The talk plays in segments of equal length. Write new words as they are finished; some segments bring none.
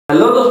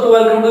Hello दोस्तों,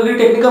 welcome to the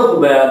technical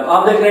Khubaib.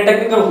 आप देख रहे हैं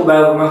टेक्निकल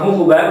खुबैब। मैं हूं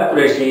खुबैब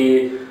कुरैशी।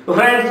 तो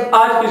फ्रेंड्स,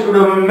 आज की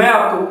वीडियो में मैं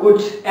आपको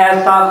कुछ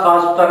ऐसा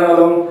खास बताने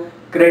वाला हूं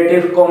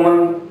क्रिएटिव कॉमन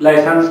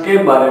लाइसेंस के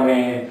बारे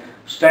में,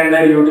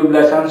 स्टैंडर्ड यूट्यूब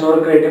लाइसेंस और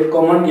क्रिएटिव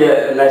कॉमन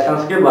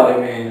लाइसेंस के बारे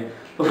में।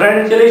 तो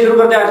फ्रेंड्स, चलिए शुरू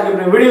करते हैं आज की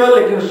अपनी वीडियो।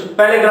 लेकिन उससे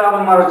पहले अगर आप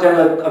हमारा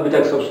चैनल अभी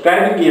तक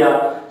सब्सक्राइब नहीं किया,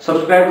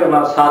 सब्सक्राइब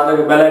करना, साथ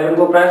लगे बेल आइकन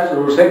को प्रेस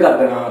जरूर से कर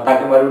देना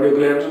ताकि हमारी वीडियो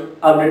के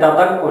अपडेट आप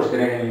तक पहुंचते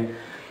रहें।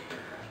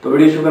 तो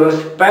वीडियो शुरू करने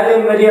से पहले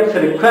मेरी आपसे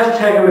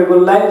रिक्वेस्ट है कि वीडियो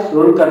को लाइक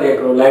जरूर कर दिया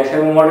करो। लाइक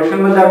से मोटिवेशन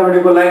मिलता है,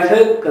 वीडियो को लाइक से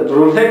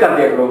जरूर से कर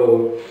दिया करो।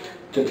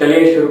 तो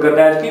चलिए शुरू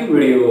करते हैं आज की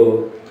वीडियो।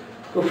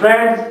 तो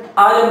फ्रेंड्स,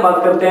 आज हम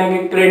बात करते हैं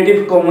कि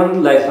क्रिएटिव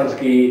कॉमन लाइसेंस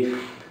की।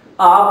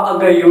 आप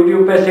अगर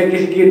YouTube पे से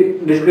किसी की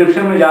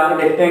डिस्क्रिप्शन में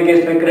जाकर देखते हैं कि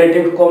इसमें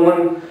क्रिएटिव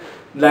कॉमन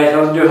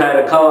लाइसेंस जो है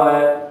रखा हुआ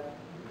है,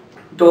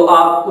 तो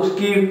आप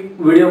उसकी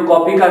वीडियो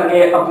कॉपी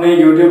करके अपने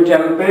YouTube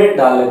चैनल पे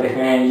डाल लेते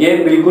हैं। ये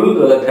बिल्कुल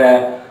गलत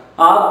है।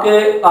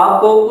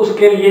 आपको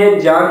उसके लिए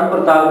जांच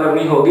पड़ताल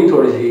करनी होगी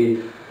थोड़ी सी।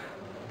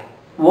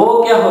 वो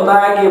क्या होता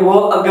है कि वो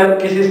अगर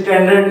किसी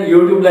स्टैंडर्ड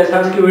YouTube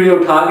लाइसेंस की वीडियो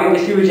उठा के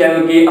किसी भी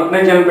चैनल की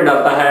अपने चैनल पे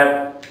डालता है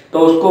तो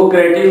उसको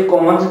क्रिएटिव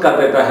कॉमन्स कर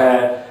देता है।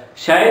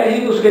 शायद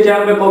ही उसके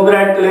चैनल पे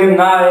कॉपीराइट क्लेम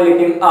ना आए,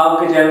 लेकिन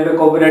आपके चैनल पे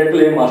कॉपीराइट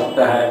क्लेम आ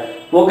सकता है।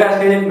 वो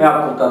कैसे, मैं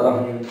आपको बताता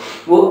हूँ।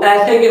 वो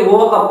ऐसे कि वो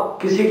अब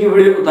किसी की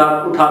वीडियो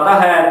उठाता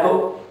है तो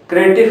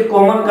क्रिएटिव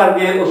कॉमन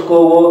करके उसको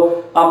वो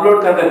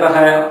अपलोड कर देता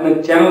है अपने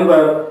चैनल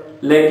पर।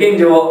 लेकिन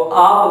जो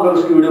आप अगर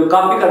उसकी वीडियो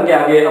कॉपी करके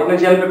आगे अपने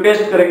चैनल पे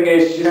पेस्ट करेंगे,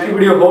 जिसकी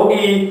वीडियो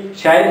होगी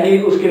शायद ही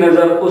उसकी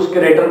नजर उस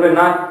क्रिएटर पे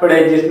ना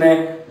पड़े जिसने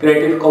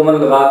क्रिएटिव कॉमन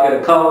लगा के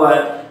रखा हुआ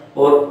है,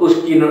 और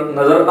उसकी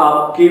नजर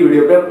आपकी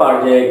वीडियो पे पड़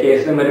जाए कि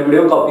इसने मेरी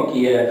वीडियो कॉपी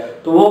की है,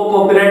 तो वो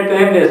कॉपीराइट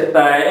क्लेम दे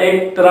सकता है।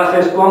 एक तरह से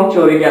इसको हम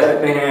चोरी कह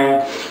सकते हैं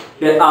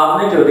कि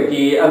आपने चोरी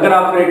की। अगर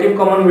आप क्रिएटिव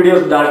कॉमन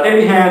वीडियोस डालते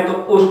भी हैं तो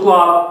उसको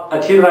आप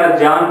अच्छी तरह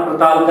जांच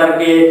पड़ताल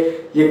करके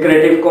ये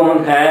क्रिएटिव कॉमन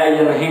है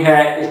या नहीं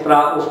है, इस तरह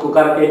उसको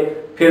करके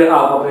फिर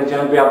आप अपने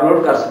चैनल पे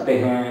अपलोड कर सकते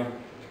हैं।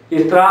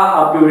 इस तरह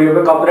आपकी वीडियो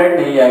पे कॉपीराइट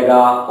नहीं आएगा।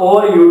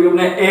 और YouTube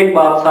ने एक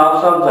बात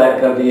साफ साफ जाहिर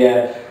कर दी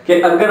है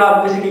कि अगर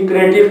आप किसी की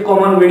क्रिएटिव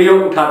कॉमन वीडियो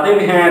उठाते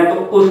भी हैं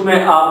तो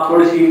उसमें आप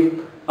थोड़ी सी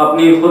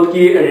अपनी खुद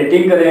की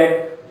एडिटिंग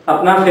करें,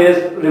 अपना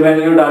फेस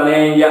रिवेन्यू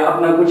डालें या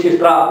अपना कुछ इस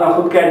तरह अपना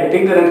खुद की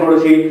एडिटिंग करें थोड़ी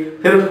सी,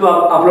 फिर उसको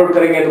आप अपलोड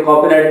करेंगे तो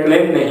कॉपीराइट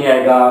क्लेम नहीं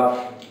आएगा।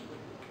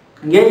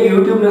 ये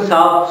YouTube ने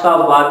साफ साफ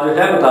बात जो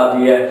है बता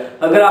दी है।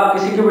 अगर आप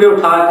किसी की वीडियो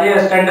उठाते हैं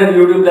स्टैंडर्ड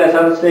YouTube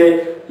लाइसेंस से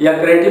या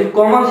क्रिएटिव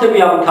कॉमन से भी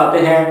आप उठाते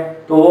हैं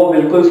तो वो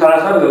बिल्कुल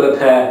सरासर गलत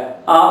है।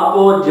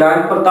 आपको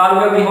जांच पड़ताल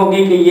करनी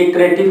होगी कि ये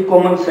क्रिएटिव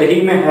कॉमन सही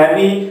में है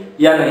भी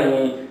या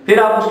नहीं, फिर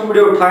आप उसकी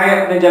वीडियो उठाएं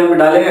अपने चैनल पर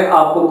डालें,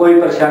 आपको कोई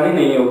परेशानी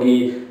नहीं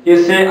होगी।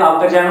 इससे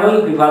आपका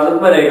चैनल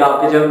हिफाजत पर रहेगा,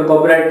 आपके चैनल पर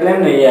कॉपीराइट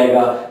क्लेम नहीं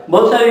आएगा।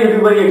 बहुत सारे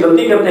यूट्यूबर ये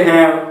गलती करते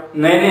हैं,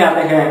 नए नए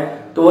आते हैं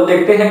तो वो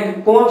देखते हैं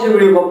कि कौन सी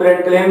वीडियो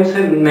कॉपीराइट क्लेम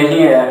से नहीं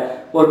है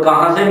और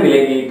कहां से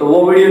मिलेगी, तो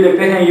वो वीडियो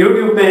देखते हैं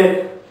YouTube पे,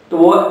 तो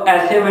वो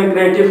ऐसे में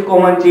क्रिएटिव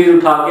कॉमन चीज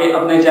उठा के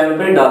अपने चैनल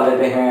पे डाल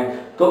देते हैं।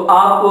 तो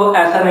आपको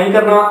ऐसा नहीं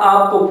करना,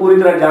 आपको पूरी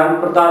तरह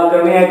जांच पड़ताल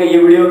करनी है कि ये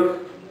वीडियो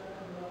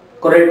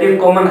क्रिएटिव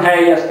कॉमन है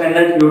या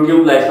स्टैंडर्ड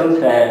YouTube लाइसेंस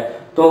है।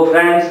 तो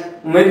फ्रेंड्स,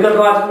 उम्मीद करता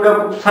हूँ आज वीडियो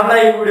को पसंद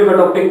आई, वीडियो का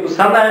टॉपिक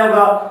पसंद आया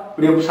होगा।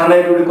 वीडियो पसंद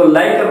आई तो वीडियो को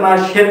लाइक करना,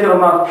 शेयर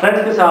करना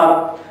फ्रेंड्स के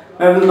साथ।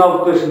 मैं मिलता हूँ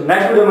आपको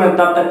नेक्स्ट वीडियो में,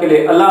 तब तक के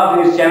लिए अल्लाह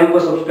हाफिज़। चैनल को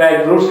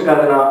सब्सक्राइब जरूर से कर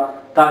देना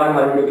ताकि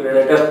हमारी वीडियो के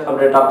लेटेस्ट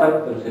अपडेट आप तक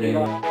पहुंचते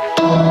रहेगा।